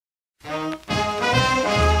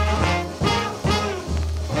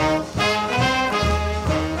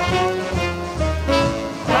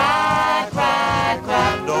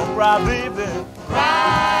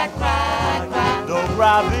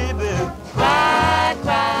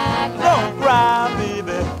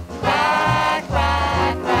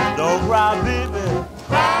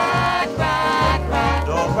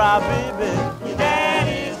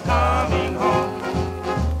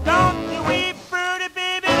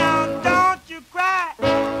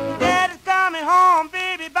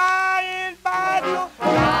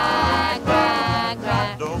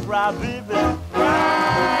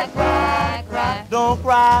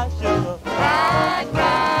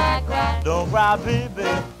cry, baby.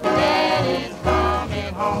 Daddy's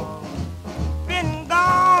coming home. Been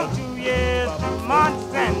gone 2 years, 2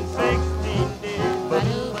 months, and 16 days.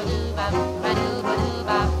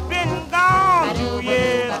 Been gone 2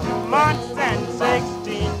 years, 2 months, and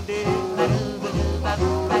 16 days.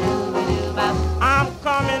 I'm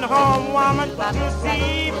coming home, woman, to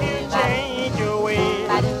see if you change your ways.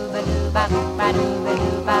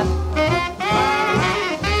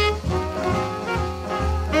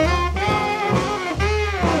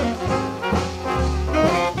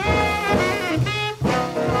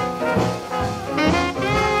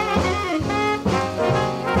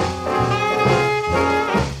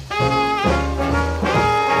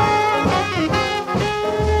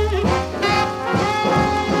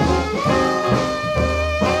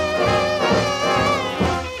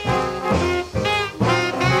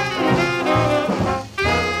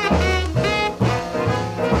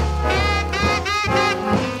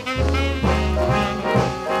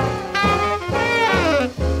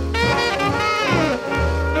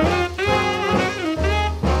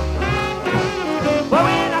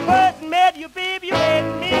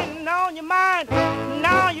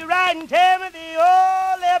 Now you're riding, tell me the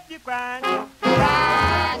old left you crying.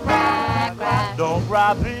 Cry, cry, cry. Don't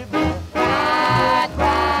cry, baby.